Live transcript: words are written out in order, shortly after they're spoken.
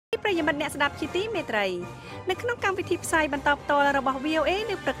ប្រិយមិត្តអ្នកស្ដាប់ជាទីមេត្រីនៅក្នុងកម្មវិធីផ្សាយបន្តផ្ទាល់របស់ VOA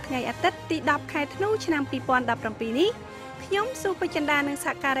នៅព្រឹកថ្ងៃអាទិត្យទី10ខែធ្នូឆ្នាំ2017នេះខ្ញុំសុភចិន្តានិងស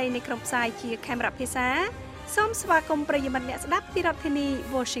ហការីនៃក្រុមផ្សាយជាខេមរៈភាសាសូមស្វាគមន៍ប្រិយមិត្តអ្នកស្ដាប់ពីរដ្ឋធានី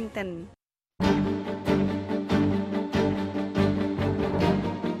Washington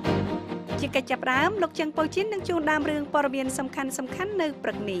ជាកិច្ចចាប់ផ្ដើមលោកច័ន្ទប៉ូជីននឹងជួនដើមរឿងព័ត៌មានសំខាន់នៅព្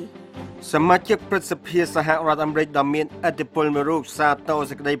រឹកនេះសមាជិកព្រឹទ្ធសភាសហរដ្ឋអាមេរិកដ៏មានឥទ្ធិពលមួយរូបសាទរ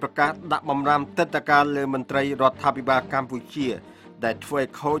សេចក្តីប្រកាសដាក់បម្រាមទិដ្ឋាការលើមន្ត្រីរដ្ឋាភិបាលកម្ពុជាដែលធ្វើឲ្យ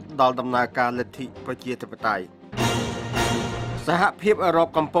ខូចដល់ដំណើរការលទ្ធិប្រជាធិបតេយ្យសហភាពអឺរ៉ុប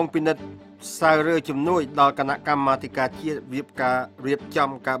កំពុងពិនិត្យសាររើជំនួយដល់គណៈកម្មាធិការជាតិរៀបចំ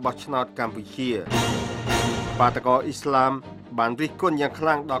ការបោះឆ្នោតកម្ពុជាបាតកោអ៊ីស្លាមបានរិះគន់យ៉ាងខ្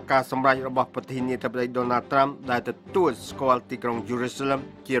លាំងដល់ការសម្រេចរបស់ប្រធានាធិបតី Donald Trump ដែលទទួលស្គាល់ទីក្រុង Jerusalem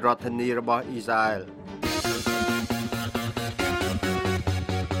ជារដ្ឋធានីរបស់អ៊ីស្រាអែល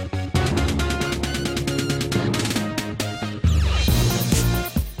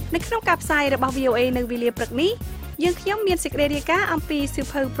នៅក្នុងការផ្សាយរបស់ VOA នៅវេលាព្រឹកនេះយើងខ្ញុំមានសេចក្តីរាយការណ៍អំពីសៀវ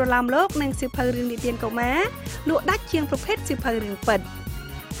ភៅប្រឡោមលោកនិងសៀវភៅរឿងនិទានកុមារលក់ដាច់ជាងប្រភេទសៀវភៅរឿងពិត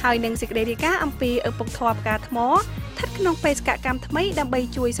ហើយនឹងសេចក្តីរាយការណ៍អំពីឪពុកធម៌ផ្កាថ្មស្ថិតក្នុងបេសកកម្មថ្មីដើម្បី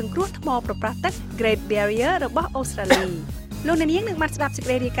ជួយសង្គ្រោះថ្មប្រប្រាស់ទឹក Great Barrier របស់អូស្ត្រាលីលោកអ្នកនាងនឹងបានស្ដាប់សេច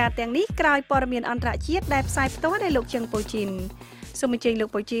ក្តីរាយការណ៍ទាំងនេះក្រោយព័ត៌មានអន្តរជាតិដែលផ្សាយផ្ទាល់ដោយលោកជឹងប៉ូជីនសូមអញ្ជើញលោក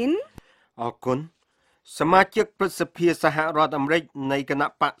ប៉ូជីនអរគុណសមាជិកព្រឹទ្ធសភាសហរដ្ឋអាមេរិកនៃគណៈ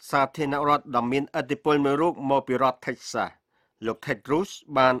បក្សសាធារណរដ្ឋដ៏មានឥទ្ធិពលមួយរូបមកពីរដ្ឋ Texas លោក Ted Cruz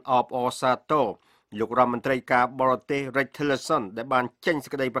បានអបអរសាទរលោករដ្ឋមន្ត្រីការបរទេស Rex Tillerson ដែលបានចេញសេ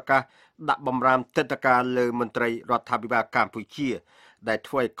ចក្តីប្រកាសដាក់បម្រាមទិដ្ឋាការលើមន្ត្រីរដ្ឋាភិបាលកម្ពុជាដែល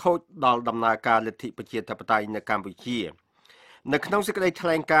ធ្វើឲ្យខូចដល់ដំណើរការលទ្ធិប្រជាធិបតេយ្យនៅកម្ពុជានៅក្នុងសេចក្តីថ្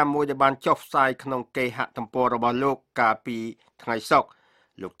លែងការណ៍មួយដែលបានចុះផ្សាយក្នុងគេហទំព័ររបស់លោកកាលពីថ្ងៃសុក្រ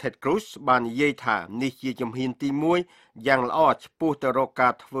លោក Ted Cruz បាននិយាយថានេះជាជំហានទី1យ៉ាងល្អឆ្ពោះទៅរកកា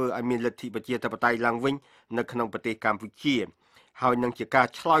រធ្វើឲ្យមានលទ្ធិប្រជាធិបតេយ្យឡើងវិញនៅក្នុងប្រទេសកម្ពុជាហើយនឹងជាការ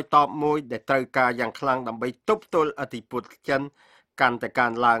ឆ្លើយតបមួយដែលត្រូវការយ៉ាងខ្លាំងដើម្បីទប់ទល់ឥទ្ធិពលចិនកាន់តែកើ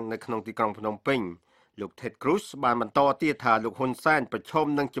នឡើងនៅក្នុងទីក្រុងភ្នំពេញលោក Ted Cruz បានបន្តទៀតថាលោកហ៊ុនសែនប្រឈម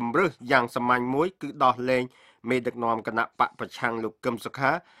នឹងជំរើសយ៉ាងសាមញ្ញមួយគឺដោះលែងមេដឹកនាំគណៈបកប្រឆាំងលោកកឹមសុ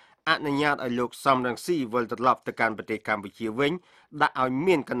ខាអនុញ្ញាតឲ្យលោកសំរងស៊ីវិលត្រឡប់ទៅកាន់ប្រទេសកម្ពុជាវិញដាក់ឲ្យ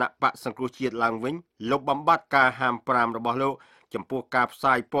មានគណៈបកសង្គ្រោះជាតិឡើងវិញលុបបំបាត់ការហាម5របស់លោកចំពោះការផ្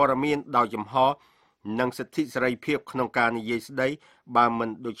សាយព័ត៌មានដោយចំហនិងសិទ្ធិសេរីភាពក្នុងការនិយាយស្ដីបើមិន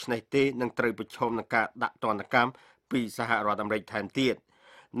ដូច្នេះទេនឹងត្រូវប្រឈមនឹងការដាក់ទណ្ឌកម្មពីសហរដ្ឋអាមេរិកថែមទៀត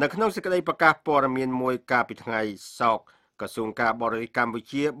នៅក្នុងសេចក្តីប្រកាសព័ត៌មានមួយកាលពីថ្ងៃសុក្រក្រសួងការបរទេសកម្ពុ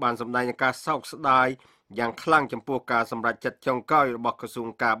ជាបានសម្ដែងការសោកស្ដាយយ៉ាងខ្លាំងចំពោះការសម្រេចចិត្តចុងក្រោយរបស់ក្រសួង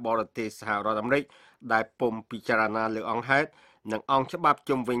ការបរទេសសហរដ្ឋអាមេរិកដែលពុំពិចារណាលើអង្គហេតុនិងអង្គច្បាប់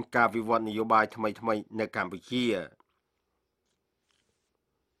ជុំវិញការវិវត្តនយោបាយថ្មីៗនៅកម្ពុជា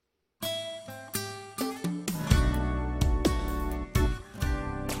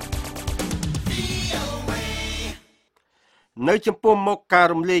នៅចំពោះមុខការ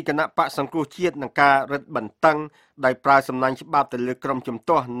រំលាយគណៈបកសង្គ្រោះជាតិនិងការរឹតបន្តឹងដោយប្រើសំណាញ់ច្បាប់ទៅលើក្រុមជំ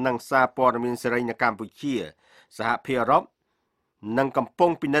ទាស់និងសារព័ត៌មានសេរីនៅកម្ពុជាសហភាពអឺរ៉ុបនឹងកំពុ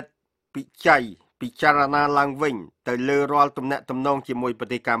ងពិនិត្យពិចារណាឡើងវិញទៅលើរាល់ទំនាក់ទំនងជាមួយប្រ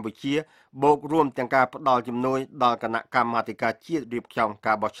ទេសកម្ពុជាបូករួមទាំងការផ្ដល់ជំនួយដល់គណៈកម្មាធិការជាតិរៀបចំ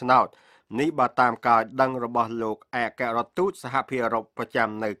ការបោះឆ្នោតនេះបើតាមការដឹងរបស់លោកឯកអគ្គរដ្ឋទូតសហភាពអឺរ៉ុបប្រចាំ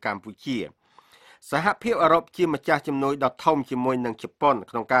នៅកម្ពុជាសហភាពអឺរ៉ុបជាម្ចាស់ជំនួយដ៏ធំជាមួយនឹងជប៉ុន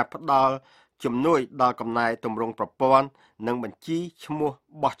ក្នុងការផ្ដល់ជំនួយដល់កំណែទម្រង់ប្រព័ន្ធនិងបញ្ជីឈ្មោះ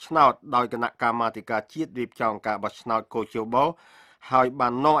បោះឆ្នោតដោយគណៈកម្មាធិការជាតិរៀបចំការបោះឆ្នោតកូជបោហើយបា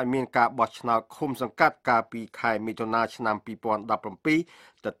ននាំឲ្យមានការបោះឆ្នោតឃុំសង្កាត់កាលពីខែមិថុនាឆ្នាំ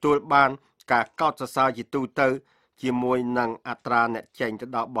2017ទទួលបានការកោតសរសើរជាទូទៅជាមួយនឹងអត្រាអ្នកចេញទៅ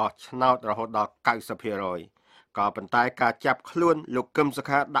ដល់បោះឆ្នោតរហូតដល់ 90% ក៏ប៉ុន្តែការចាប់ខ្លួនលោកកឹមសុ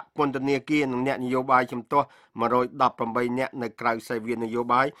ខាដាក់ពន្ធនាគារនិងអ្នកនយោបាយជំទាស់118នាក់នៅក្រៅសេវានយោ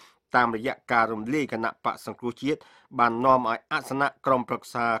បាយតាមរយៈការរំលាយគណៈបកសង្គ្រោះជាតិបាននាំឲ្យអសនៈក្រុមប្រឹក្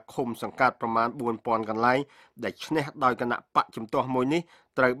សាឃុំសង្កាត់ប្រមាណ 4000 កន្លែងដែលឈ្នះដោយគណៈបកជំទាស់មួយនេះ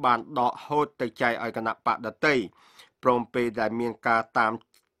ត្រូវបានដកហូតទៅចែកឲ្យគណៈបកដទៃព្រមពេលដែលមានការតាម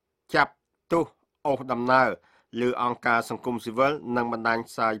ចាប់ទោសអូសដំណើរលើអង្គការសង្គមស៊ីវិលនិងបណ្ដាញ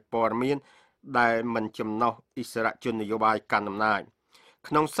ផ្សាយព័ត៌មានដែលមិនចំណុះឥស្សរជននយោបាយកាន់អំណាច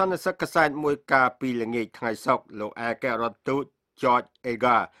ក្នុងសន្និសីទកាសែតមួយកាលពីល្ងាចថ្ងៃសុក្រលោកឯកអគ្គរដ្ឋទូត George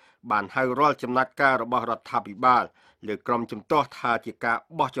Egar បានហៅរាល់ចំណាត់ការរបស់រដ្ឋាភិបាលលើក្រុមជំទាស់ថាជាការ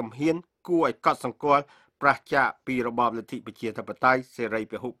បោះជំហានគួរឲ្យកត់សម្គាល់ប្រឆាចពីរបបលទ្ធិប្រជាធិបតេយ្យសេរី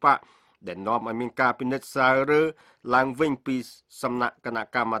ពហុបក ដែលនាំឲ្យមានការពិនិត្យសាររើឡើងវិញពីសំណាក់គណៈ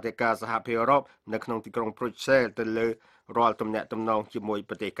កម្មាធិការសហភាពអឺរ៉ុបនៅក្នុងទីក្រុងប្រូសែលទៅលើរាល់ទំនាក់ទំនងជាមួយ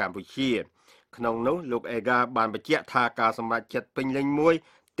ប្រទេសកម្ពុជាក្នុងនោះលោកអេហ្កាបានបញ្ជាក់ថាការសម្រេចចិត្តពេញលេញមួយ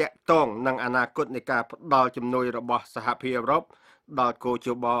តាក់ទងនឹងអនាគតនៃការផ្ដល់ជំនួយរបស់សហភាពអឺរ៉ុបដល់កោជ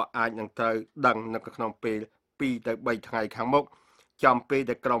បអាចនឹងត្រូវដឹងនៅក្នុងពេល2ទៅ3ថ្ងៃខាងមុខចំពេល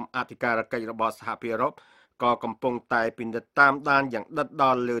ដែលក្រុមអធិការកិច្ចរបស់សហភាពអឺរ៉ុបក៏កំពុងតែពិនិត្យតាមដានយ៉ាងដិតដ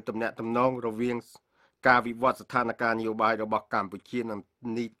ល់លើទំនាក់ទំនងរវាងការវិវត្តស្ថានភាពនយោបាយរបស់កម្ពុជានិង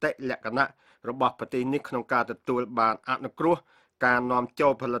នីតិលក្ខណៈរបស់ប្រទេសនេះក្នុងការទទួលបានអនុគ្រោះការនាំចូ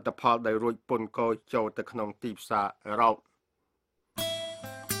លផលិតផលដែលរួចពន្ធគយចូលទៅក្នុងទីផ្សារអឺរ៉ុប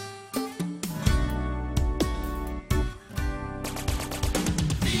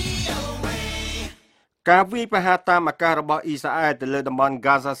ការវាយប្រហារតាមអាកាសរបស់អ៊ីស្រាអែលទៅលើតំបន់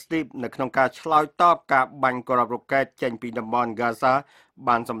Gaza Strip នៅក្នុងការឆ្លើយតបការបាញ់គ្រាប់រ៉ុកែតចេញពីតំបន់ Gaza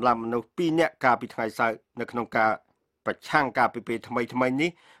បានសម្លាប់មនុស្ស2នាក់កាលពីថ្ងៃសៅរ៍នៅក្នុងការប្រឆាំងការពិភាក្សាថ្មីៗនេះ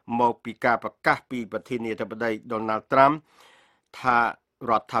មកពីការប្រកាសពីប្រធានាធិបតី Donald Trump ថា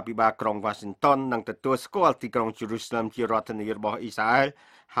រដ្ឋាភិបាលក្រុង Washington នឹងទទួលស្គាល់ទីក្រុង Jerusalem ជារដ្ឋធានីរបស់អ៊ីស្រាអែល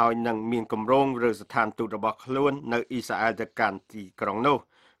ហើយនឹងមានគម្រោងរើស្ថានទូតរបស់ខ្លួននៅអ៊ីស្រាអែលទៅកាន់ទីក្រុងនោះ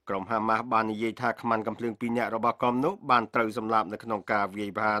ក្រុមហាម៉ាស់បាននិយាយថាខ្មាន់កំភ្លើង2នាក់របស់ក្រុមនោះបានត្រូវសម្លាប់នៅក្នុងការវាយ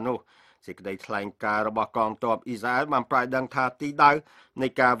ប្រហារនោះសេចក្តីថ្លែងការណ៍របស់កងទ័ពអ៊ីស្រាអែលបានប្រែដឹងថាទីដៅនៃ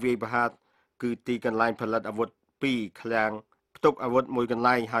ការវាយប្រហារគឺទីកន្លែងផលិតអាវុធ2ឃ្លាំងផ្ទុកអាវុធមួយកន្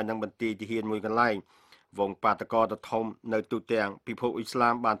លែងហើយនឹងបន្ទាយទាហានមួយកន្លែងវងបាតកោដ៏ធំនៅទូទាំងពិភពអ៊ីស្លា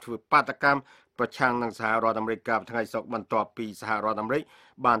មបានធ្វើបាតកម្មប្រឆាំងនឹងសហរដ្ឋអាមេរិកកាលពីថ្ងៃសុក្របន្ទាប់ពីសហរដ្ឋអាមេរិក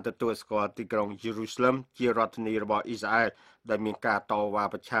បានទទួលស្គាល់ទីក្រុង Jerusalem ជារដ្ឋធានីរបស់អ៊ីស្រាអែលដែលមានការតវ៉ា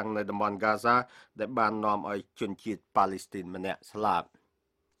ប្រឆាំងនៅតំបន់ Gaza ដែលបាននាំឲ្យជនជាតិប៉ាឡេស្ទីនម្នាក់ស្លាប់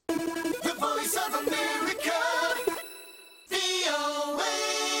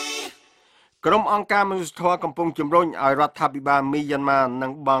ក្រុមអង្គការមនុស្សធម៌កំពុងជំរុញឲ្យរដ្ឋាភិបាលមីយ៉ាន់ម៉ានិ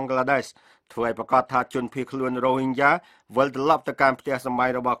ងបង់ក្លាដេសធ្វើឲ្យប្រកាសថាជនភៀសខ្លួនរ៉ូហិញយ៉ាវិលត្រឡប់ទៅកាន់ផ្ទះសម្បែង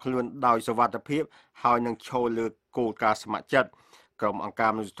របស់ខ្លួនដោយសុវត្ថិភាពហើយនឹងឈរលើគោលការណ៍ស្ម័គ្រចិត្តក្រុមអង្គកា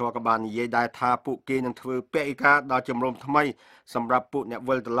រមនុស្សធម៌ក៏បាននិយាយដែរថាពួកគេនឹងធ្វើពហិការដល់ជំរំថ្មីសម្រាប់ពួកអ្នក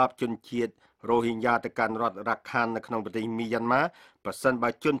វិលត្រឡប់ជនជាតិរ៉ូហិញយ៉ាទៅកាន់រដ្ឋរ៉ាក់ខាននៅក្នុងប្រទេសមីយ៉ាន់ម៉ាប្រសិនបើ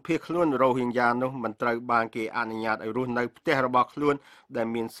ជនភៀសខ្លួនរ៉ូហិញយ៉ានោះមិនត្រូវបានគេអនុញ្ញាតឲ្យរស់នៅផ្ទះរបស់ខ្លួនដែល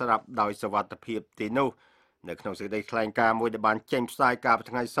មានស្រាប់ដោយសុវត្ថិភាពទេនោះនៅក្នុងសេចក្តីថ្លែងការណ៍មួយដែលបានចេញផ្សាយកាលពី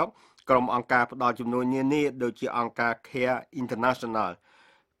ថ្ងៃសុក្រក្រុមអង្គការផ្ដល់ជំនួយនានាដូចជាអង្គការ Care International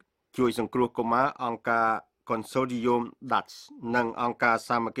ជួយសង្គ្រោះកុមារអង្គការ Consortium Dutch និងអង្គការ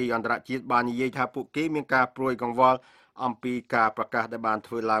សាមគ្គីអន្តរជាតិបាននិយាយថាពួកគេមានការព្រួយកង្វល់អំពីការប្រកាសដែលបាន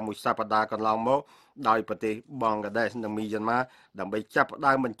ធ្វើឡើងមួយសប្តាហ៍កន្លងមកដោយប្រទេសបង់ក្លាដេសនិងមីយ៉ាន់ម៉ាដើម្បីចាប់ផ្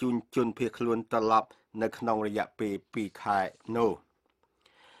ដើមបញ្ជូនជនភៀសខ្លួនត្រឡប់នៅក្នុងរយៈពេល2ខែនោះ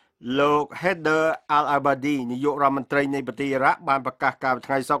លោក Haider al-Abadi នាយករដ្ឋមន្ត្រីនៃប្រទេសអ៊ីរ៉ាក់បានប្រកាសកាលពី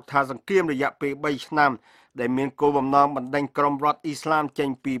ថ្ងៃសុក្រថាសង្គ្រាមរយៈពេល3ឆ្នាំដែលមានគោលបំណងបណ្ដេញក្រុមរដ្ឋអ៊ីស្លាមចេញ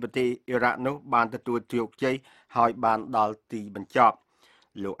ពីប្រទេសអ៊ីរ៉ាក់នោះបានទទួលជោគជ័យហើយបានដល់ទីបញ្ចប់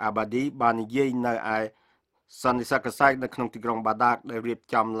លោក Abadi បាននិយាយនៅឯសន្និសីទកាសែតនៅក្នុងទីក្រុងបាដាកដែលរៀប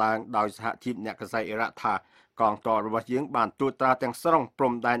ចំឡើងដោយសហជីពអ្នកកាសែតអ៊ីរ៉ាក់ថាកងទ័ពរបស់យើងបានត្រួតត្រាទាំងស្រុងព្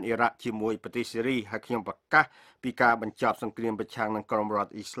រំដែនអ៊ីរ៉ាក់ជាមួយប្រទេសសេរីហើយខ្ញុំប្រកាសពីការបញ្ចប់សង្គ្រាមប្រឆាំងនឹងក្រុមរដ្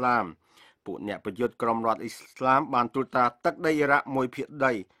ឋអ៊ីស្លាមពួកអ្នកប្រយុទ្ធក្រុមរដ្ឋអ៊ីស្លាមបានត្រួតត្រាទឹកដីអ៊ីរ៉ាក់មួយភាគ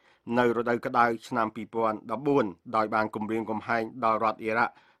ដីនៅរដូវក្តៅឆ្នាំ2014ដោយបានគំរាមកំហែងដល់រដ្ឋអ៊ីរ៉ា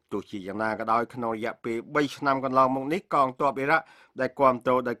ក់ទោះជាយ៉ាងណាក៏ដោយក្នុងរយៈពេល3ឆ្នាំកន្លងមកនេះកងទ័ពអ៊ីរ៉ាក់ដែលគាំ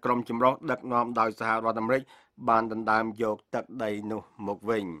ទ្រដោយក្រុមចម្រុះដឹកនាំដោយសហរដ្ឋអាមេរិកបានដណ្ដើមយកទឹកដីនោះមក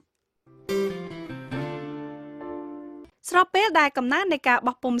វិញស្របពេលដែលកំណើននៃការ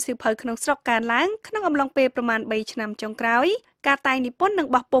បោះពុម្ពសៀវភៅក្នុងស្រុកកើនឡើងក្នុងអំឡុងពេលប្រមាណ3ឆ្នាំចុងក្រោយការតែងនិពន្ធនិង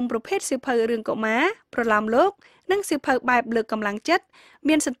បោះពុម្ពប្រភេទសៀវភៅរឿងកុមារប្រឡំលោកនិងសៀវភៅបែបលើកកម្លាំងចិត្ត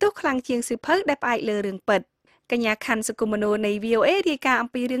មានសន្ទុះខ្លាំងជាងសៀវភៅដែលផ្អែកលើរឿងពិតកញ្ញាខាន់សុគមនោនៃ VOA រាយការណ៍អំ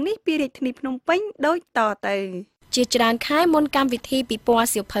ពីរឿងនេះពីរាជធានីភ្នំពេញដូចតទៅជាច្រើនខែមុនកម្មវិធីពិព័រណ៍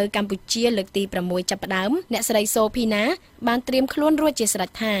សៀវភៅកម្ពុជាលើកទី6ចាប់ផ្ដើមអ្នកស្រីសូភីណាបានត្រៀមខ្លួនរួចជាស្រេ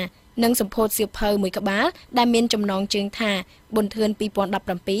ចថានឹងសម្ពោធសៀវភៅមួយក្បាលដែលមានចំណងជើងថាប៊ុនធឿន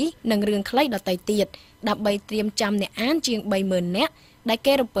2017និងរឿងខ្លីដទៃទៀតដើម្បីត្រៀមចាំអ្នកអានជាង 30,000 នាក់ដែល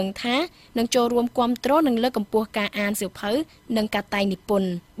គេរំពឹងថានឹងចូលរួមគាំទ្រនិងលើកកម្ពស់ការអានសៀវភៅនិងការតែងនិពន្ធ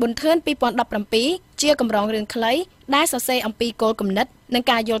ប៊ុនធឿន2017 ជាកម្រងរឿងខ្លីដែលសរសេរអំពីគោលគំនិតនិង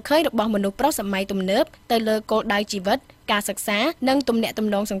ការយល់ឃើញរបស់មនុស្សប្រុសសម័យទំនើបទៅលើគោលដៅជីវិតការសិក្សានិងទំនាក់ទំ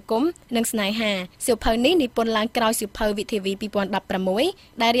នងសង្គមនិងស្នេហាសៀវភៅនេះនិពន្ធឡើងក្រោយសៀវភៅវិទ្យាវី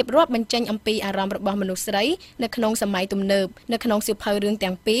2016ដែលរៀបរាប់បញ្ចេញអំពីអារម្មណ៍របស់មនុស្សស្រីនៅក្នុងសម័យទំនើបនៅក្នុងសៀវភៅរឿង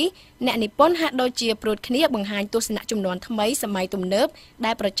ទាំងពីរអ្នកនិពន្ធហាក់ដូចជាប្រួតគ្នាបង្ហាញទស្សនៈជំនាន់ថ្មីសម័យទំនើប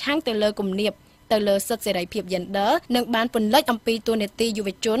ដែលប្រឆាំងទៅលើគំនាបទៅលើសិទ្ធិសេរីភាព gender និងបានពន្លិចអំពីតួនាទីយុវ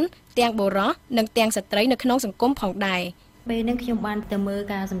ជនទាំងបុរសនិងទាំងស្ត្រីនៅក្នុងសង្គមផងដែរពេលហ្នឹងខ្ញុំបានទៅមើល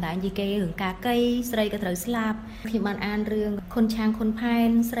ការសម្ដែងយីគេរឿងការកៃស្រីក៏ត្រូវស្លាប់ខ្ញុំបានអានរឿងខុនឆាងខុនផែន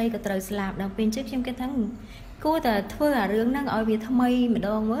ស្រីក៏ត្រូវស្លាប់ដល់ពេលជិះខ្ញុំគិតថាគួរតែធ្វើអារឿងហ្នឹងឲ្យវាថ្មីម្ដ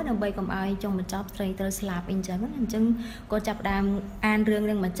ងមើលដើម្បីកុំឲ្យចុងបញ្ចប់ស្រីត្រូវស្លាប់អីចឹងគាត់ចាប់ផ្ដើមអានរឿង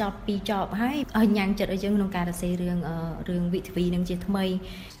ហ្នឹងមកចប់ពីចប់ហើយឲ្យញ៉ាំងចិត្តឲ្យយើងក្នុងការសរសេររឿងវិទ្យាហ្នឹងជាថ្មី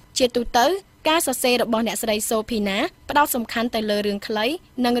ជាទូទៅការសរសេររបស់អ្នកស្រីសូភីណាផ្ដោតសំខាន់ទៅលើរឿងខ្លី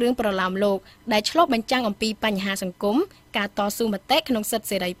និងរឿងប្រឡោមលោកដែលឆ្លុះបញ្ចាំងអំពីបញ្ហាសង្គមការតស៊ូមតិក្នុងសិទ្ធិ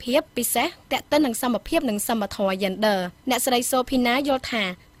សេរីភាពពិសេសទាក់ទិននឹងសមភាពនិងសមធម៌ gender អ្នកស្រីសូភីណាយល់ថា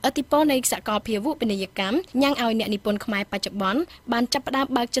ឥទ្ធិពលនៃសកលភាវូបនីយកម្មញ៉ាំងឲ្យអ្នកនិពន្ធខ្មែរបច្ចុប្បន្នបានចាប់ផ្ដើម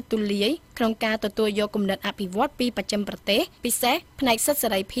បើកចិត្តទូលាយក្នុងការទទួលយកគំនិតអភិវឌ្ឍពីបស្ចិមប្រទេសពិសេសផ្នែកសិទ្ធិសេ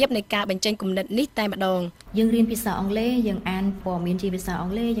រីភាពនៃការបញ្ចេញគំនិតនេះតែម្ដងយើងរៀនភាសាអង់គ្លេសយើងអានព័ត៌មានជាភាសាអ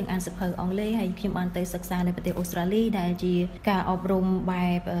ង់គ្លេសយើងអានសៀវភៅអង់គ្លេសហើយខ្ញុំបានទៅសិក្សានៅប្រទេសអូស្ត្រាលីដែលជាការអប់រំបែ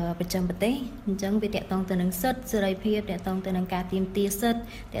បបច្ចិមប្រទេសអញ្ចឹងវាតាក់ទងទៅនឹងសិទ្ធិសេរីភាពតាក់ទងទៅនឹងការទាមទារសិទ្ធិ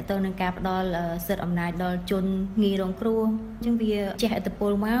តាក់ទងនឹងការផ្ដល់សិទ្ធិអំណាចដល់ជនងាយរងគ្រោះអញ្ចឹងវាជះឥទ្ធិព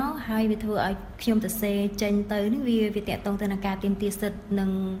លមកហើយវាធ្វើឲ្យខ្ញុំទៅសេចេញទៅនេះវាតាក់ទងទៅនឹងការទាមទារសិទ្ធិនិង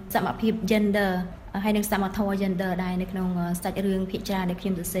សមភាព gender ហើយនឹងសមធម៌ gender ដែរនៅក្នុងសាច់រឿងភាគច្រើនដែលខ្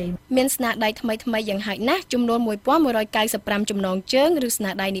ញុំសរសេរមានស្នាដៃថ្មីៗយ៉ាងហោចណាស់ចំនួន1195ចំណងជើងឬស្នា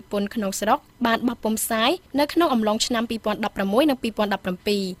ដៃនិពន្ធក្នុងស្រុកបានបោះពុម្ពផ្សាយនៅក្នុងអំឡុងឆ្នាំ2016និង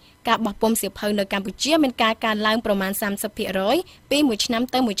2017ការបោះពុម្ពសៀវភៅនៅកម្ពុជាមានការកើនឡើងប្រមាណ 30% ពីមួយឆ្នាំ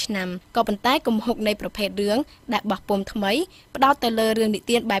ទៅមួយឆ្នាំក៏ប៉ុន្តែគំហុកនៃប្រភេទរឿងដែលបោះពុម្ពថ្មីផ្ដោតទៅលើរឿងនិ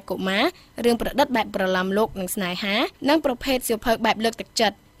ទានបែបកុមាររឿងប្រឌិតបែបប្រឡោមលោកនិងស្នេហានិងប្រភេទសៀវភៅបែបលើកទឹកចិ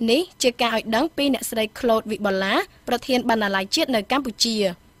ត្តនេះជាការឲ្យដឹងពីអ្នកស្រីក្លូតវិបុលាប្រធានបណ្ណាល័យជាតិនៅកម្ពុជា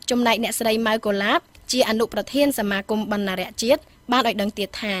ចំណែកអ្នកស្រីម៉ៅកូឡាបជាអនុប្រធានសមាគមបណ្ណារក្សជាតិបានឲ្យដឹងទៀត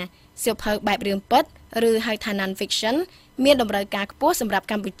ថាសៀវភៅបែបរឿងពិតឬហៅថា non-fiction មានតម្រូវការខ្ពស់សម្រាប់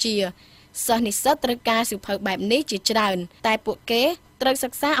កម្ពុជាសិស្សនិស្សិតត្រូវការសៀវភៅបែបនេះជាច្រើនតែពួកគេត្រូវសិ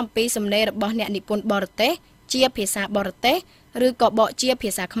ក្សាអំពីសំណេររបស់អ្នកនិពន្ធបរទេសជាភាសាបរទេសឬក៏បកជាភា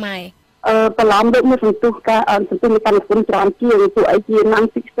សាខ្មែរប្រឡំដូចមួយសន្ទុះការសន្ទុះនៃកម្មវិធីច្រើនជាងពួកអីជា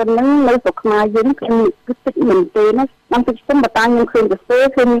non-fiction ហ្នឹងនៅស្រុកខ្មែរយើងខ្ញុំគឺតិចមែនទេណា non-fiction បតាខ្ញុំឃើញទៅស្ទើរ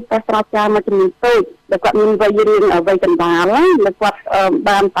ឃើញតែស្រាវជ្រាវមកចំនួនតូចដែលគាត់មានវ័យរៀនវ័យកណ្ដាលហើយគាត់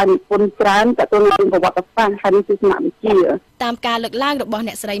បានតែនិពន្ធច្រើនតែទៅនឹងប្រវត្តិសាស្ត្រហើយទស្សនវិជ្ជាតាមការលើកឡើងរបស់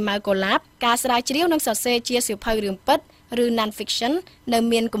អ្នកស្រីម៉ៅកូឡាបការស្រាវជ្រាវនិងសរសេរជាសៀវភៅរឿងពិតឬ non-fiction នៅ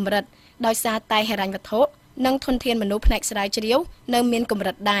មានកម្រិតដោយសារតែហិរញ្ញវត្ថុនិងធនធានមនុស្សផ្នែកស្រាវជ្រាវនៅមានកម្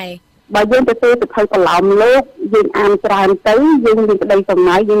រិតដែរបើយើងទៅទេសភៅប្រឡោមលោកយើងអានច្រើនទៅយើងមានក្តីសំ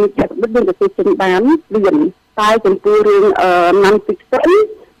ណើយើងមានចិត្តបិទយើងទៅទេសចិនបានរៀនតែចំពោះរឿង non-fiction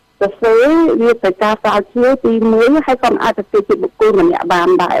សរសេរវាទៅការស្រាវជ្រាវទី1ហើយក៏អាចទៅជាបុគ្គលម្នាក់បាន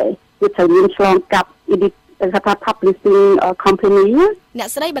ដែរវាត្រូវមានឆ្លងកាត់ edit គេថា publishing company អ្នក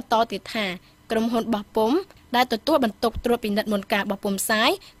ស្រីបន្តទៀតថាក្រុមហ៊ុនបោះពុម្ពដែលទទួលបន្ទុកត្រួតពិនិត្យមុនការបោះពុម្ពផ្សាយ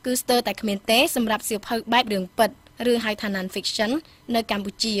គឺស្ទើរតែគ្មានទេសម្រាប់សៀវភៅបែបរឿងពិតឬហៅថា non-fiction នៅកម្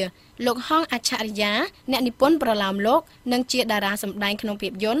ពុជាលោកហងអច្ឆរិយាអ្នកនិពន្ធប្រឡោមលោកនិងជាតារាសម្ដែងក្នុងភា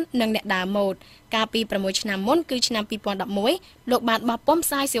ពយន្តនិងអ្នកដើរម៉ូដកាលពី6ឆ្នាំមុនគឺឆ្នាំ2011លោកបានបោះពុម្ពផ្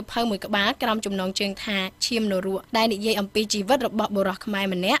សាយសៀវភៅមួយក្បាលក្រោមចំណងជើងថាឈាមនរកដែលនិយាយអំពីជីវិតរបស់បុរសខ្មែរ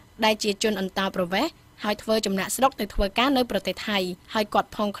ម្នាក់ដែលជាជនអន្តោប្រវេសន៍ហើយធ្វើចំណាក់ស្រុកទៅធ្វើការនៅប្រទេសថៃហើយគាត់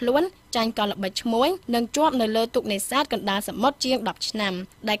ផងខ្លួនចាញ់កលល្បិចឈ្មោះនិងជាប់នៅលើទូកនេសាទកណ្ដាលសមុទ្រជាង10ឆ្នាំ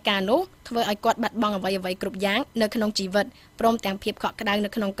ដែលការនោះធ្វើឲ្យគាត់បាត់បង់អ្វីៗគ្រប់យ៉ាងនៅក្នុងជីវិតព្រមទាំងភាពកក់ក្ដៅនៅ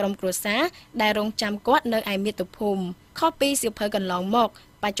ក្នុងក្រុមគ្រួសារដែលរងចាំគាត់នៅឯមាតុភូមិខុសពីសៀវភៅកន្លងមក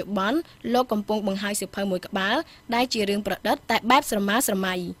បច្ចុប្បន្នលោកកំពុងបង្ហើយសៀវភៅមួយក្បាលដែលជារឿងប្រឌិតតែបែបស្រមើស្រ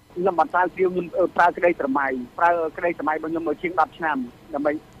មៃខ្ញុំបន្តស្រាវជ្រាវខ្ញុំប្រើក្តីស្រមៃរបស់ខ្ញុំមកជាង10ឆ្នាំដើម្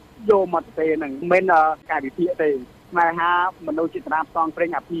បីយកមកទៅហ្នឹងមិនមែនការវិភាគទេស្នេហាមនុស្សចេតនាផ្សងព្រេ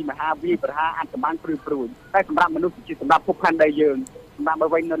ងអភិមហាវីប្រហាអត្តបានព្រួយតែសម្រាប់មនុស្សជាសម្រាប់ភពខណ្ឌដែលយើងសម្រាប់ឲ្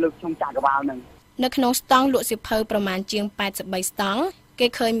យវិញនៅលើក្នុងចក្រវាលហ្នឹងនៅក្នុងស្តង់លក់សៀវភៅប្រមាណជាង83ស្តង់គេ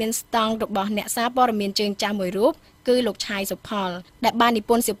ឃើញមានស្តង់របស់អ្នកសារព័ត៌មានជើងចាស់មួយរូបគឺលោកឆាយសុផលដែលបាននិ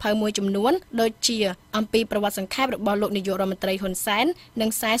ពន្ធសៀវភៅមួយចំនួនដូចជាអំពីប្រវត្តិសង្ខេបរបស់លោកនាយករដ្ឋមន្ត្រីហ៊ុនសែននិង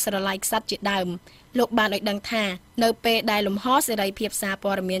ខ្សែស្រឡាយខ្សាត់ជាដើមលោកបានឲ្យដឹងថានៅពេលដែលលំហសេរីភាពសារ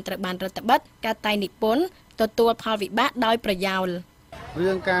ព័ត៌មានត្រូវបានរឹតបន្តឹងការតែងនិពន្ធទទួលផលវិបាកដោយប្រយោល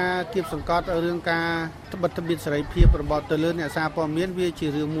រឿងការគៀបសង្កត់រឿងការបិទទ្វារសេរីភាពរបស់ទៅលើអ្នកសារព័ត៌មានវាជា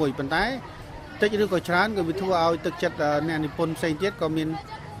រឿងមួយប៉ុន្តែតិចឬក៏ច្រើនក៏វាធ្វើឲ្យទឹកចិត្តអ្នកនិពន្ធផ្សេងទៀតក៏មាន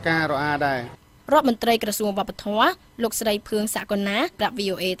ការរអាដែររដ្ឋមន្ត្រីក្រសួងវប្បធម៌លោកស្រីភឿងសកលណាប្រាប់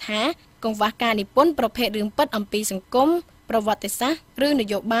VOA ថាកង្វះការនិពន្ធប្រភេទរឿងពិតអំពីសង្គមប្រវត្តិសាស្ត្រឬន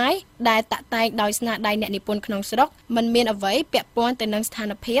យោបាយដែលតាក់តែងដោយស្នាដៃអ្នកនិពន្ធក្នុងស្រុកមិនមានអ្វីពាក់ព័ន្ធទៅនឹងស្ថា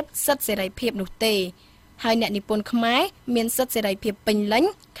នភាពសិទ្ធិសេរីភាពនោះទេហើយអ្នកនិពន្ធខ្មែរមានសិទ្ធិសេរីភាពពេញលេញ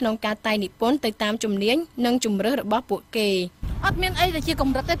ក្នុងការតែងនិពន្ធទៅតាមជំនាញនិងជំរឿសរបស់ពួកគេអត់មានអីដែលជាក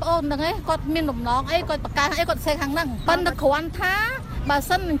ម្រិតទេបងអូនហ្នឹងឯងគាត់មានបំណងអីគាត់ប្រកាសអីគាត់សេខាងហ្នឹងប៉ុន្តែគ្រាន់ថាបើ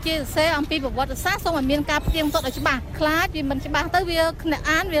សិននឹងជាសេអំពីប្រវត្តិសាស្ត្រសូមឲ្យមានការផ្ទៀងផ្ទាត់ឲ្យច្បាស់ខ្លាចវាមិនច្បាស់ទៅវាអ្នក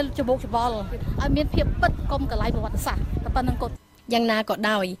អានវាច្បុកច្បល់ឲ្យមានភាពពិតកុំកន្លែងប្រវត្តិសាស្ត្រតែប៉ុណ្្នឹងគាត់យ៉ាងណាក៏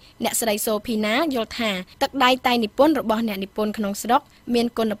ដោយអ្នកស្រីសូភីណាយល់ថាទឹកដៃតែនិពន្ធរបស់អ្នកនិពន្ធក្នុងស្រុកមាន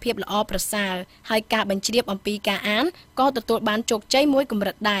គុណភាពល្អប្រសើរហើយការបញ្ជ្រាបអំពីការអានក៏ទទួលបានជោគជ័យមួយកម្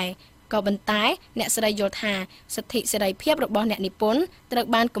រិតដែរក៏ប៉ុន្តែអ្នកស្រីយល់ថាសិទ្ធិសេរីភាពរបស់អ្នកនិពន្ធត្រូវ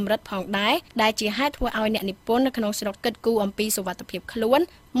បានកម្រិតផងដែរដែលជាហេតុធ្វើឲ្យអ្នកនិពន្ធនៅក្នុងស្រុកគិតគូរអំពីសុវត្ថិភាពខ្លួន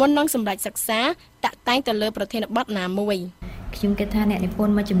មុននឹងសម្រេចសិក្សាតាក់តែងទៅលើប្រធានបទណាមួយខ្ញុំគិតថាអ្នកនិពន្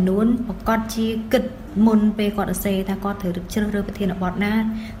ធមួយចំនួនប្រកាសជាគិតមុនពេលគាត់សរសេរថាគាត់ត្រូវជ្រើសរើសប្រធានបទណា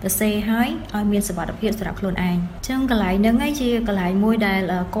ទៅសេឲ្យមានសុវត្ថិភាពសម្រាប់ខ្លួនឯងអញ្ចឹងកន្លែងហ្នឹងឯងជាកន្លែងមួយដែល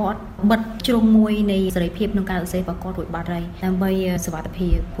គាត់បិទជ្រុងមួយនៃសេរីភាពក្នុងការសរសេររបស់គាត់រួចបាត់ហើយដើម្បីសុវត្ថិភា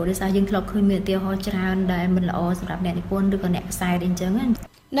ពព្រោះដោយសារយើងធ្លាប់ឃើញមានឧទាហរណ៍ច្រើនដែលមិនល្អសម្រាប់អ្នកនិពន្ធឬក៏អ្នកផ្សាយអីអញ្ចឹង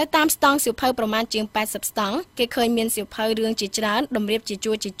នៅតាមស្តង់សៀវភៅប្រមាណជាង80ស្តង់គេឃើញមានសៀវភៅរឿងជាច្រើនតម្រៀបជា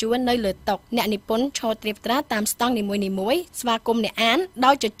ជួរនៅលើតុអ្នកនិពន្ធឈរត្រៀបត្រាតាមស្តង់នីមួយៗស្វាគមន៍អ្នកអាន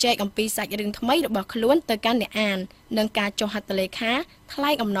ដោយជជែកអំពីសាច់រឿងថ្មីរបស់ខ្លួនទៅកាន់អ្នកអាននិងការចុះហត្ថលេខាថ្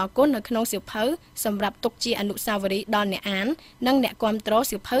លែងអំណរគុណនៅក្នុងសៀវភៅសម្រាប់ទុកជាអនុស្សាវរីយ៍ដល់អ្នកអាននិងអ្នកគាំទ្រ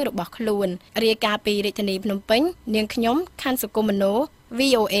សៀវភៅរបស់ខ្លួនរាយការណ៍ពីរាជធានីភ្នំពេញនាងខ្ញុំខាន់សុគមនោ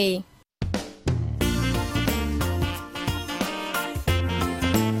VOA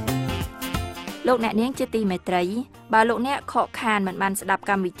លោកអ្នកនាងជាទីមេត្រីបើលោកអ្នកខកខានមិនបានស្ដាប់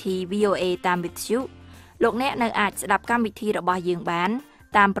កម្មវិធី VOA តាមវិទ្យុលោកអ្នកនៅអាចស្ដាប់កម្មវិធីរបស់យើងបាន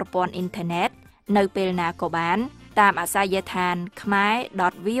តាមប្រព័ន្ធអ៊ីនធឺណិតនៅពេលណាក៏បានតាមអាសយដ្ឋាន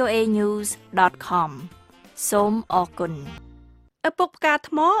khmer.voanews.com សូមអរគុណឪពុកផ្កា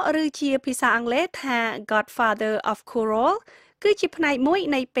ថ្មឬជាភាសាអង់គ្លេសថា Godfather of Coral គឺជាផ្នែកមួយ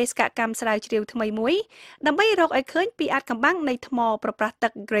នៃបេសកកម្មស្រាវជ្រាវថ្មីមួយដើម្បីរកឲ្យឃើញពីអាថ៌កំបាំងនៃថ្មប្រប្រាស់ទឹ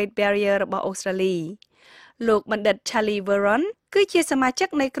ក Great Barrier របស់អូស្ត្រាលីលោកបណ្ឌិត Charlie Veron គឺជាសមាជិក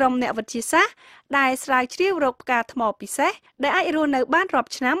នៃក្រុមអ្នកវិទ្យាសាស្ត្រដែលស្រាវជ្រាវរកផ្កាថ្មពិសេសដែលអាចរស់នៅបានរា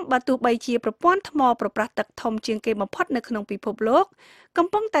ប់ឆ្នាំបើទោះបីជាប្រព័ន្ធថ្មប្រប្រាស់ទឹកធំជាងគេបំផុតនៅក្នុងពិភពលោកកំ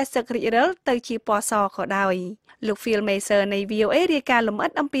ពុងតែសឹករិចរិលទៅជាពណ៌សក៏ដោយលោក Phil Maser នៃ VOA រាយការណ៍លម្អិ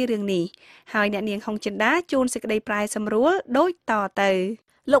តអំពីរឿងនេះហើយអ្នកនាងហុងចិន្តាជួនសេចក្តីប្រាយសម្រួលដូចតទៅ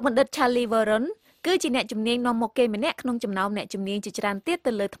លោកបណ្ឌិត Charlie Veron គឺជាអ្នកជំនាញនាំមកគេម្នាក់ក្នុងចំណោមអ្នកជំនាញជាច្រើនទៀត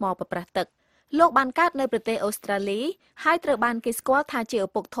ទៅលើថ្មប្រប្រាស់ទឹកលោកបានកើតនៅប្រទេសអូស្ត្រាលីហើយត្រូវបានគេស្គាល់ថាជាឪ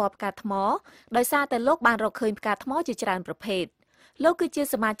ពុកធម៌ផ្កាថ្មដោយសារតែលោកបានរកឃើញផ្កាថ្មជាច្រើនប្រភេទលោកគឺជា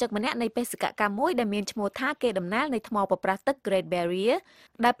សមាជិកម្នាក់នៃបេសកកម្មមួយដែលមានឈ្មោះថាកេរដំណែលនៃថ្មប្រប្រាស់ទឹក Great Barrier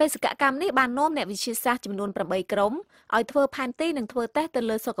ដែលបេសកកម្មនេះបាននាំអ្នកវិទ្យាសាស្ត្រចំនួន8ក្រុមឲ្យធ្វើផែនទីនិងធ្វើតេស្តទៅ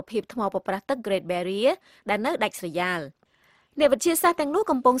លើសុខភាពថ្មប្រប្រាស់ទឹក Great Barrier ដែលនៅដាច់ស្រយាលអ្នកវិទ្យាសាស្ត្រទាំងនោះ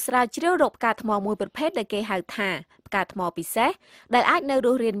កំពុងស្រាវជ្រាវរកផ្កាថ្មមួយប្រភេទដែលគេហៅថាផ្កាថ្មពិសេសដែលអាចនៅរ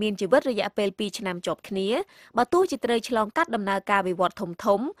ស់រានមានជីវិតរយៈពេល2ឆ្នាំជាប់គ្នាបើទោះជាត្រូវឆ្លងកាត់ដំណើរការវិវត្ត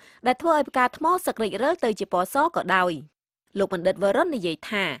ធំៗដែលធ្វើឲ្យផ្កាថ្មសឹករិចរិលទៅជាពណ៌សក៏ដោយលោកបណ្ឌិត Veron និយាយ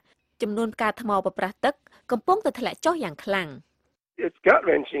ថាចំនួនផ្កាថ្មប្រប្រាស់ទឹកកំពុងតែធ្លាក់ចុះយ៉ាងខ្លាំងIt's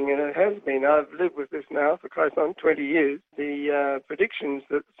gut-wrenching, and it has been. I've lived with this now for close on 20 years. The predictions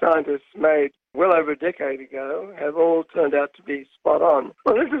that scientists made well over a decade ago have all turned out to be spot on.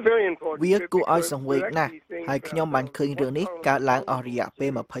 Well, this is very important. វាគួរឲ្យសង្វេគណាស់ហើយខ្ញុំបានឃើញរឿងនេះកើតឡើងអស់រយៈពេ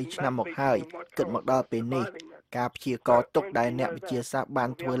ល20ឆ្នាំមកហើយគិតមកដល់ពេលនេះការព្យាករណ៍ទុកដែលអ្នកវិទ្យាសាស្ត្របាន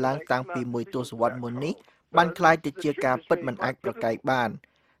ធ្វើឡើងតាំងពីមួយទសវត្សរ៍មុននេះបានក្លាយទៅជាការពិតមិនអាចប្រកែកបាន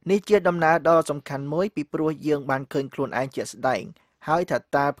នេះជាដំណើរដ៏សំខាន់មួយពីព្រោះយើងបានឃើញខ្លួនឯងជាក់ស្ដែងហើយថា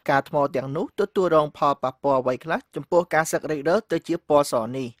តើផ្កាថ្មទាំងនោះទទួលរងផលប៉ះពាល់អ្វីខ្លះចំពោះការសឹករិចរិលទៅជាពណ៌ស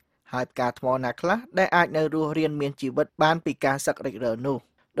នេះហើយផ្កាថ្មណាខ្លះដែលអាចនៅរស់រានមានជីវិតបានពីការសឹករិចរិលនោះ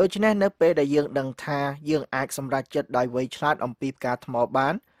ដូច្នេះនៅពេលដែលយើងដឹងថាយើងអាចសម្រេចចិត្តដោយវៃឆ្លាតអំពីផ្កាថ្មបា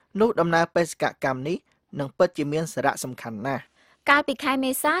ននោះដំណើរបេសកកម្មនេះនឹងពិតជាមានសារៈសំខាន់ណាស់កាលពីខែ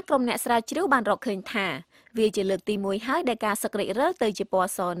មេសាក្រុមអ្នកស្រាវជ្រាវបានរកឃើញថាវាជាលើកទី1ហើយដែលការសឹករិចរិលទៅជាព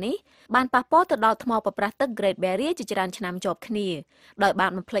ណ៌សនេះបានប៉ះពាល់ទៅដល់ថ្មប្រប្រាស់ទឹក Great Barrier ជាច្រើនឆ្នាំជាប់គ្នាដោយបា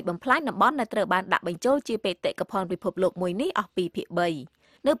នបំផ្លិចបំផ្លាញតំបន់ដែលត្រូវបានដាក់បញ្ចូលជាបេតិកភណ្ឌពិភពលោកមួយនេះអស់ពីភាគ3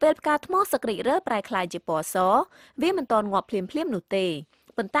 នៅពេលផ្កាថ្មសក្តិរើប្រែក្លាយជាពណ៌សវាមិនទាន់ងាប់ភ្លាមនោះទេ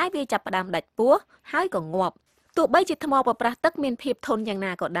ប៉ុន្តែវាចាប់ផ្ដើមដាច់ពោះហើយក៏ងាប់ទោះបីជាថ្មប្រប្រាស់ទឹកមានភាពធន់យ៉ាង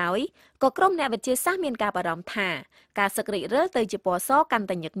ណាក៏ដោយក៏ក្រុមអ្នកវិទ្យាសាស្ត្រមានការបារម្ភថាការសក្តិរើទៅជាពណ៌សកាន់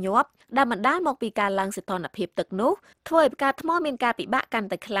តែញឹកញាប់ដែលបណ្ដាលមកពីការឡើងសីតុណ្ហភាពទឹកនោះធ្វើឲ្យផ្កាថ្មមានការពិបាកកាន់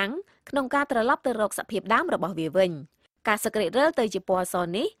តែខ្លាំងក្នុងការត្រឡប់ទៅរកសភាពដើមរបស់វាវិញការសក្តិរើទៅជាពណ៌ស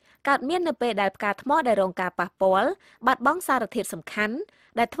នេះកើតមាននៅពេលដែលផ្កាថ្មដែលរងការប៉ះពាល់បាត់បង់សារធាតុសំខាន់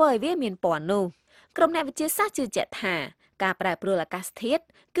ដែលធ្វើឲ្យវាមានពណ៌នោះក្រុមអ្នកវិទ្យាសាស្ត្រជឿជាក់ថាការប្រែប្រួលអាកាសធាតុ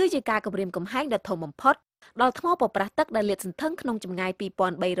គឺជាការគំរាមកំហែងដ៏ធំបំផុតដល់ថ្មប្រប្រាស់ទឹកដែលលាតសន្ធឹងក្នុងចម្ងាយ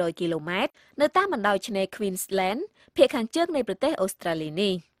 2,300 គីឡូម៉ែត្រនៅតាមបណ្ដោយឆ្នេរ Queensland ភាគខាងជើងនៃប្រទេសអូស្ត្រាលី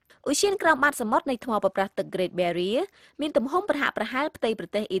នេះឧស្សាហក្រមបាតសមុទ្រនៃថ្មប្រប្រាស់ទឹក Great Barrier មានទំហំប្រហាក់ប្រហែលផ្ទៃប្រ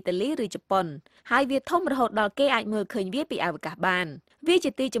ទេសអ៊ីតាលីឬជប៉ុនហើយវាធំរហូតដល់គេអាចមើលឃើញវាពីអវកាសបានវា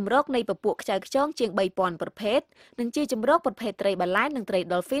ជាទីជម្រកនៃពពួកខ្ចៅខ្ចងជាង 3,000 ប្រភេទនិងជាជម្រកប្រភេទត្រីបាឡែននិងត្រី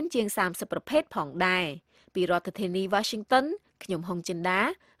Dolphin ជាង 30 ប្រភេទផងដែរពីរដ្ឋធានី Washington ខ្ញុំហុងចិន្តា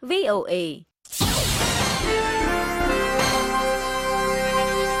VOA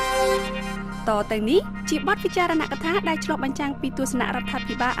តទៅនេះជាបទពិចារណកថាដែលឆ្លុះបញ្ចាំងពីទស្សនៈរដ្ឋា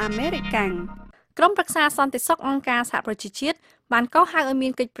ភិបាលអាមេរិកក្រុមប្រឹក្សាសន្តិសុខអង្គការសហប្រជាជាតិបានកោះហៅឲ្យមា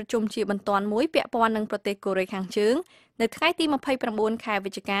នកិច្ចប្រជុំជាបន្ទាន់មួយពាក់ព័ន្ធនឹងប្រទេសកូរ៉េខាងជើងនៅថ្ងៃទី29ខែ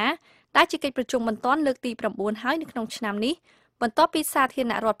វិច្ឆិកាដែលជាកិច្ចប្រជុំបន្ទាន់លើកទី9ហើយនៅក្នុងឆ្នាំនេះបន្ទាប់ពីសាធារ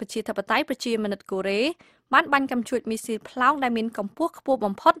ណរដ្ឋប្រជាធិបតេយ្យប្រជាមានិតកូរ៉េបានបាញ់កាំជ្រួចមីស៊ីលផ្លោងដែលមានកម្ពស់ខ្ពស់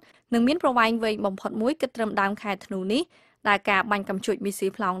បំផុតនិងមានប្រវែងវែងបំផុតមួយគិតត្រឹមដើមខែធ្នូនេះដែលការបាញ់កាំជ្រួចមីស៊ីល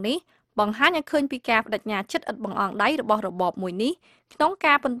ផ្លោងនេះបង្ហាញឲ្យឃើញពីការបដិញ្ញាចិត្តឥតបង្អង់ដៃរបស់របបមួយនេះក្នុង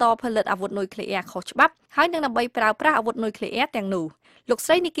ការបន្តផលិតអាវុធនុយក្លេអ៊ែរខុសច្បាប់ហើយនឹងដើម្បីប្រើប្រាស់អាវុធនុយក្លេអ៊ែរទាំងនោះលោកស្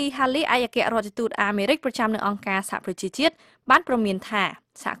រី Nikki Haley ឯកអគ្គរដ្ឋទូតអាមេរិកប្រចាំនៅអង្គការសហប្រជាជាតិបានព្រមានថា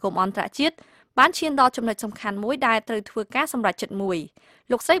សហគមន៍អន្តរជាតិបានឈានដល់ចំណុចសំខាន់មួយដែលត្រូវធ្វើការសម្រេចចិត្តមួយ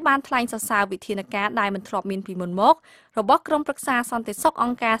លោកស្រីបានថ្លែងសរសើរវិធានការដែលមិនធ្លាប់មានពីមុនមករបស់ក្រុមប្រឹក្សាសន្តិសុខអ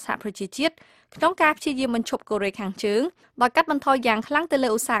ង្គការសហប្រជាជាតិក្នុងការព្យាយាមបញ្ឈប់កូរ៉េខាងជើងដោយកាត់បន្ថយយ៉ាងខ្លាំងទៅលើ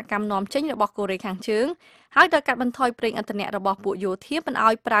ឧស្សាហកម្មនាំចេញរបស់កូរ៉េខាងជើងហើយដោយកាត់បន្ថយប្រេងឥន្ធនៈរបស់ពួកយោធាមិន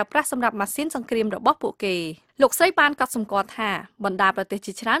ឲ្យប្រើប្រាស់សម្រាប់ម៉ាស៊ីនសង្គ្រាមរបស់ពួកគេលោកស្រីបានកត់សម្គាល់ថាបណ្ដាប្រទេស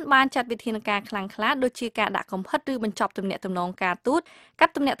ជាច្រើនបានចាត់វិធានការខ្លាំងក្លាដូចជាការដាក់កំហិតឬបញ្ចប់ទំនាក់ទំនងការទូតកា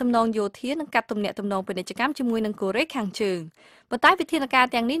ត់ទំនាក់ទំនងយោធានិងកាត់ទំនាក់ទំនងពាណិជ្ជកម្មជាមួយនឹងកូរ៉េខាងជើងប៉ុន្តែវិធានការ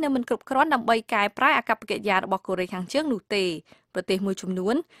ទាំងនេះនៅមិនគ្រប់គ្រាន់ដើម្បីកែប្រែអាកប្បកិរិយារបស់កូរ៉េខាងជើងនោះទេប្រទេសមួយចំនួ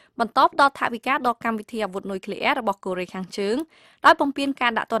នបន្តផ្ដល់ថវិកាដល់កម្មវិធីអាវុធនុយក្លេអ៊ែររបស់កូរ៉េខាងជើងដោយបំពេញកា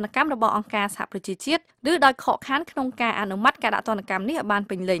រដាក់ទណ្ឌកម្មរបស់អង្គការសហប្រជាជាតិឬដោយខកខានក្នុងការអនុម័តការដាក់ទណ្ឌកម្មនេះឲ្យបាន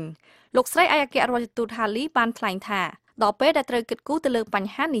ពេញលេញលោកស្រីឯកអគ្គរដ្ឋទូត Haley បានថ្លែងថាដល់ពេលដែលត្រូវគិតគូរទៅលើប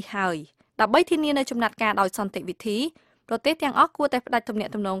ញ្ហានេះហើយដើម្បីធានានូវចំណាត់ការដោយសន្តិវិធីប្រទេសទាំងអស់គួរតែផ្ដាច់ទំនា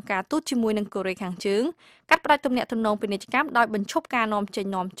ក់ទំនងការទូតជាមួយនឹងកូរ៉េខាងជើងកាត់ផ្ដាច់ទំនាក់ទំនងពាណិជ្ជកម្មដោយបញ្ឈប់ការនាំចេញ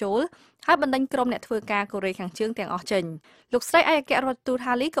នាំចូលហើយបណ្តេញក្រុមអ្នកធ្វើការកូរ៉េខាងជើងទាំងអស់ចេញលោកស្រីឯកអគ្គរដ្ឋទូត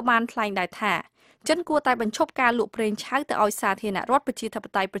Haley ក៏បានថ្លែងដែរថាចិនគួរតែបញ្ឈប់ការលក់ប្រេងឆៅទៅឲ្យសាធារណរដ្ឋប្រជាធិប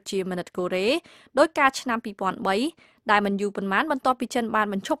តេយ្យប្រជាមានិតកូរ៉េដោយការឆ្នាំ2003ដែលមិនយូរប៉ុន្មានបន្ទាប់ពីចិនបាន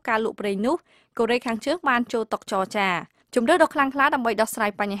បញ្ឈប់ការលក់ប្រេងនោះកូរ៉េខាងជើងបានចូលតុចរចាជំរឿនដ៏ខ្លាំងក្លាដើម្បីដោះស្រា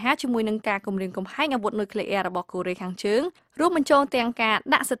យបញ្ហាជាមួយនឹងការគំរាមកំហែងអាវុធនុយក្លេអ៊ែររបស់កូរ៉េខាងជើងរួមបញ្ចូលទាំងការ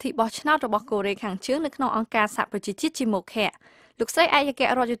ដាក់សិទ្ធិបោះឆ្នោតរបស់កូរ៉េខាងជើងនៅក្នុងអង្គការសហប្រជាជាតិជាមុខៈលោកស្រីឯកអគ្គ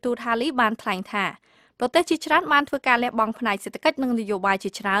រដ្ឋទូត Haley បានថ្លែងថាប្រទេសជាច្រើនបានធ្វើការលះបង់ផ្នែកសេដ្ឋកិច្ចនិងនយោបាយជា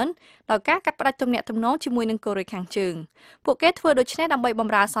ច្រើនដោយការកាត់ផ្តាច់ទំនាក់ទំនងជាមួយនឹងកូរ៉េខាងជើងពួកគេធ្វើដូច្នេះដើម្បីប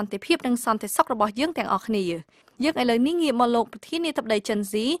ម្រើសន្តិភាពនិងសន្តិសុខរបស់យើងទាំងអស់គ្នាយើងឥឡូវនេះងាកមកលោកប្រធានាធិបតីចិន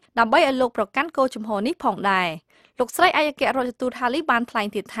ស៊ីដើម្បីឲ្យលោកប្រកាន់គោលជំហរនេះផងដែរលោកស្រីឯកអគ្គរដ្ឋទូត Haley បានថ្លែង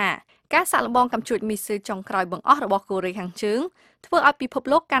ទៀតថាការសាកល្បងកាំជ្រួចមីស៊ីលចុងក្រោយបង្អស់របស់កូរ៉េខាងជើងធ្វើឲ្យពិភព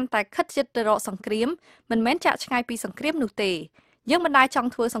លោកកាន់តែខិតជិតទៅរកសង្គ្រាមមិនមែនចាក់ឆ្ងាយពីសង្គ្រាមនោះទេយើងមិនដែលចង់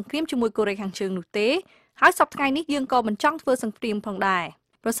ធ្វើសង្គ្រាមជាមួយកូរ៉េខាងជើងនោះទេហើយសប្តាហ៍ថ្ងៃនេះយើងក៏មិនចង់ធ្វើសង្គ្រាមផងដែរ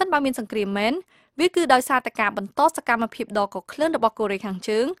ប្រសិនបើមានសង្គ្រាមមែនវាគឺដោយសារតែការបន្តសកម្មភាពដ៏កក្លឿនរបស់កូរ៉េខាង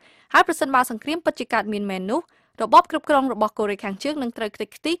ជើងហើយប្រសិនបើសង្គ្រាមពិតជាកើតមានមែននោះរបបគ្រប់គ្រងរបស់កូរ៉េខាងជើងនឹងត្រូវខ្ទេច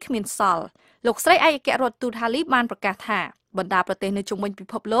ខ្ទីគ្មានសល់លោកស្រីឯកអគ្គរដ្ឋទូត Haley បានប្រកាសថាបណ្ដាប្រទេសនៅជុំវិញពិ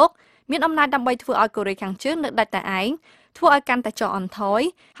ភពលោកមានអំណាចដើម្បីធ្វើឲ្យកូរ៉េខាងជើងនៅដាច់តែឯងធ្វើឲ្យកាន់តែចោះអន់ថយ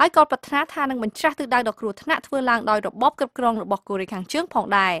ហើយក៏ប្រាថ្នាថានឹងបញ្ច្រាស់ទិសដៅដ៏គ្រោះថ្នាក់ធ្វើឡើងដោយរបបគ្រប់គ្រងរបស់កូរ៉េខាងជើងផង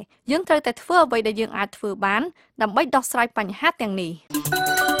ដែរយើងត្រូវតែធ្វើអ្វីដែលយើងអាចធ្វើបានដើម្បីដោះស្រាយបញ្ហាទាំងនេះ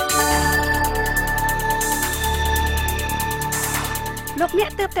លោកអ្នក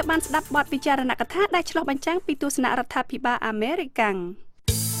ទើបតែបានស្ដាប់បទពិចារណកថាដែលឆ្លុះបញ្ចាំងពីទស្សនៈរដ្ឋាភិបាលអាមេរិក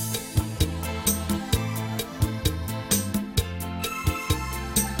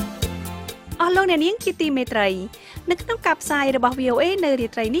អស់លោកអ្នកនាងជាទីមេត្រី នៅក្នុងការផ្សាយរបស់ VOA នៅរា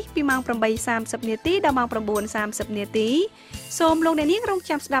ត្រីនេះពីម៉ោង 8:30 នាទីដល់ម៉ោង 9:30 នាទីសូមលោកអ្នកនាងរង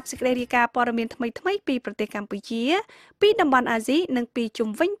ចាំស្ដាប់សេចក្តីរាយការណ៍ព័ត៌មានថ្មីៗពីប្រទេសកម្ពុជាពីតំបន់អាស៊ីនិងពីជុំ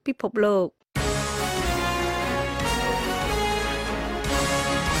វិញពិភពលោក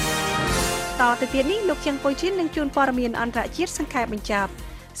តទៅទៀតនេះលោកជើងប៉ូជីននឹងជួនព័ត៌មានអន្តរជាតិសង្ខេបបញ្ចប់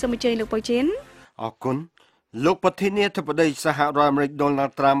សូមអញ្ជើញលោកប៉ូជីនអរគុណលោកប្រធានាធិបតីសហរដ្ឋអាមេរិក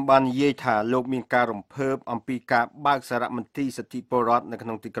Donald Trump បាននិយាយថាលោកមានការរំភើបអំពីការបើកសារមន្ទីរសិទ្ធិពលរដ្ឋនៅក្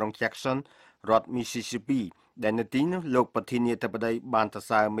នុងទីក្រុង Jackson រដ្ឋ Mississippi ដែលនៅទីនោះលោកប្រធានាធិបតីបានសរ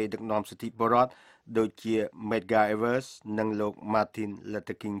សើរមេដឹកនាំសិទ្ធិពលរដ្ឋដូចជា Medgar Evers និងលោក Martin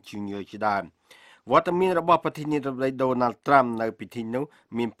Luther King Jr. ជាដើមវត្តមានរបស់ប្រធានាធិបតី Donald Trump នៅពិធីនោះ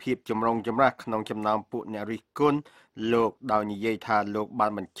មានភាពចម្រុងចម្រាសក្នុងចំណោមពួកអ្នករិះគន់លោកដោយនិយាយថាលោកបា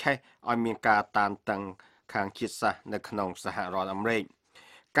នបញ្ឆេះឲ្យមានការតានតឹងខាងជាតិសាសន៍នៅក្នុងសហរដ្ឋអាមេរិក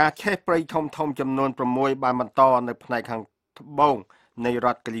ការឆេះព្រៃធំចំនួន6បានបន្តនៅផ្នែកខាងត្បូងនៃរ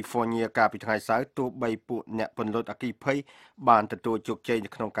ដ្ឋ California កាលពីថ្ងៃសៅរ៍ទោះបីពួកអ្នកពន្លត់អគ្គិភ័យបានទទួលជោគជ័យនៅ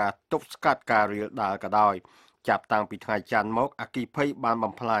ក្នុងការទប់ស្កាត់ការរាលដាលក៏ដោយចាប់តាំងពីថ្ងៃច័ន្ទមកអគ្គិភ័យបាន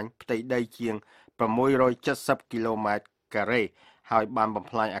បំផ្លាញផ្ទៃដីជាង670គីឡូម៉ែត្រការ៉េហើយបានបំ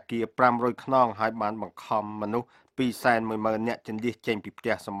ផ្លាញអគារ500ខ្នងហើយបានបង្ខំមនុស្ស210,000 នាក់ជន្លៀសចេញពីផ្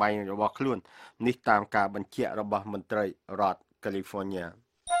ទះសម្បែងរបស់ខ្លួននេះតាមការបញ្ជាក់របស់មន្ត្រីរដ្ឋ California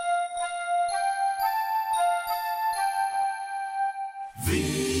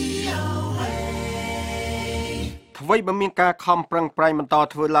អ្វីបើមានការខំប្រឹងប្រែងបន្ត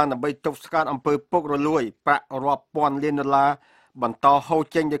ធ្វើឡើងដើម្បីទប់ស្កាត់អំពើពុករលួយប្រាក់រាប់ពាន់លានដុល្លារបន្តហូរ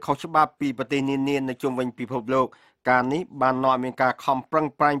ចេញដោយខុសច្បាប់ពីប្រទេសនានានៅជុំវិញពិភពលោកការនេះបាននាំឲ្យមានការខំប្រឹង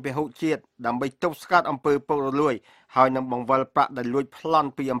ប្រែងពហុជាតិដើម្បីទប់ស្កាត់អំពើពុករលួយហើយនឹងបង្វិលប្រាក់ដែលលួចប្លន់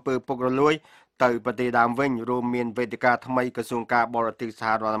ពីអំពើពុករលួយទៅប្រទេសដើមវិញរួមមានវេទិកាថ្មីក្រសួងការបរទេសស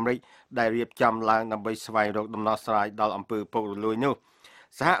ហរដ្ឋអាមេរិកដែលរៀបចំឡើងដើម្បីស្វែងរកដំណោះស្រាយដល់អំពើពុករលួយនោះ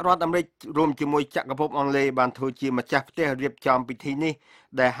សហរដ្ឋអាមេរិករួមជាមួយចក្រភពអង់គ្លេសបានធ្វើជាម្ចាស់ផ្ទះរៀបចំពិធីនេះ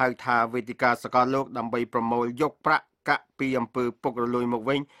ដែលហៅថាវេទិកាសកលលោកដើម្បីប្រមូលយកប្រាក់កាក់ពីអំពើពុករលួយមក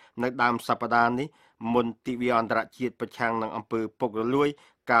វិញនៅដើមសប្តាហ៍នេះមុនទិវាអន្តរជាតិប្រឆាំងនឹងអំពើពុករលួយ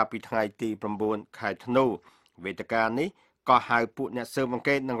កាលពីថ្ងៃទី9ខែធ្នូវេទិកានេះក៏ហៅពួកអ្នកស៊ើបអង្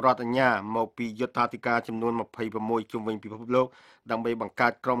កេតនិងរដ្ឋអាជ្ញាមកពីយុត្តាធិការចំនួន26ជុំវិញពិភពលោកដើម្បីបង្កើ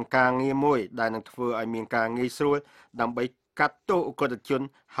តក្រុមការងារមួយដែលនឹងធ្វើឲ្យមានការងាយស្រួលដើម្បីកាត់ទោសឧក្រិដ្ឋជន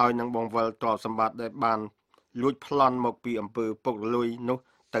ហើយនឹងបង្វិលទ្រព្យសម្បត្តិដែលបានលួចប្លន់មកពីអំពើពុករលួយនោះ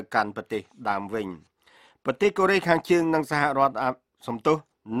ទៅកាន់ប្រទេសដើមវិញប្រទេសកូរ៉េខាងជើងនិងសហរដ្ឋ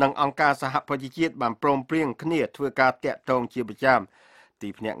និងអង្គការសហប្រជាជាតិបានព្រមព្រៀងគ្នាធ្វើការតាក់ទងជាប្រចាំទី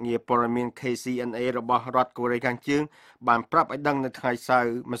ភ្នាក់ងារព័ត៌មាន KCNA របស់រដ្ឋកូរ៉េខាងជើងបានប្រាប់ឲ្យដឹងនៅថ្ងៃសៅ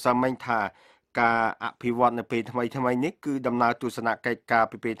រ៍ម្សិលមិញថាការអភិវឌ្ឍនៅពេលថ្មីនេះគឺដំណើរទស្សនកិច្ចការ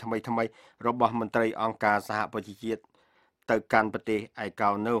ពីពេលថ្មីរបស់មន្ត្រីអង្គការសហប្រជាជាតិទៅកាន់ប្រទេសឯ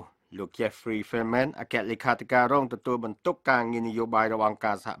កោនោះលោក Jeffrey Feldman អគ្គលេខាធិការរងទទួលបន្ទុកការងារនយោបាយរបស់អង្គ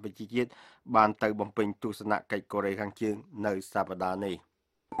ការសហប្រជាជាតិបានទៅបំពេញទស្សនកិច្ចកូរ៉េខាងជើងនៅសប្តាហ៍នេះ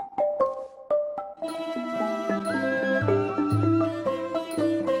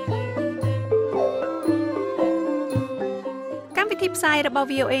កម្មវិធីផ្សាយរបស់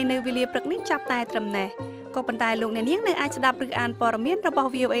VOA នៅវេលាព្រឹកនេះចាប់តែត្រឹមនេះក៏ប៉ុន្តែលោកអ្នកនាងនៅអាចស្ដាប់ឬអានព័ត៌មានរបស់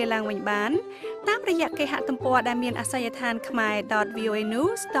VOA ឡើងវិញបានតាមរយៈគេហទំព័រដែលមានអាសយដ្ឋាន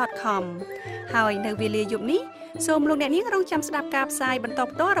khmer.voanews.com ហើយនៅវេលាយប់នេះសូមលោកអ្នកនាងរងចាំស្ដាប់ការផ្សាយបន្ត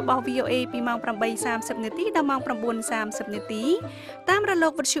ផ្ទាល់របស់ VOA ពីម៉ោង 8:30 នាទីដល់ម៉ោង 9:30 នាទីតាមរល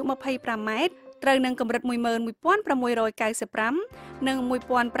កវិទ្យុ 25 ម៉ែត្រត្រូវនឹងកម្រិត 11695 និង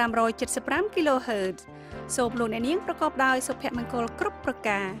 1575 kHz សូមលោកអ្នកនាងប្រកបដោយសុភមង្គលគ្រប់ប្រ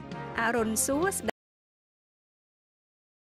ការអរុនសួស្តី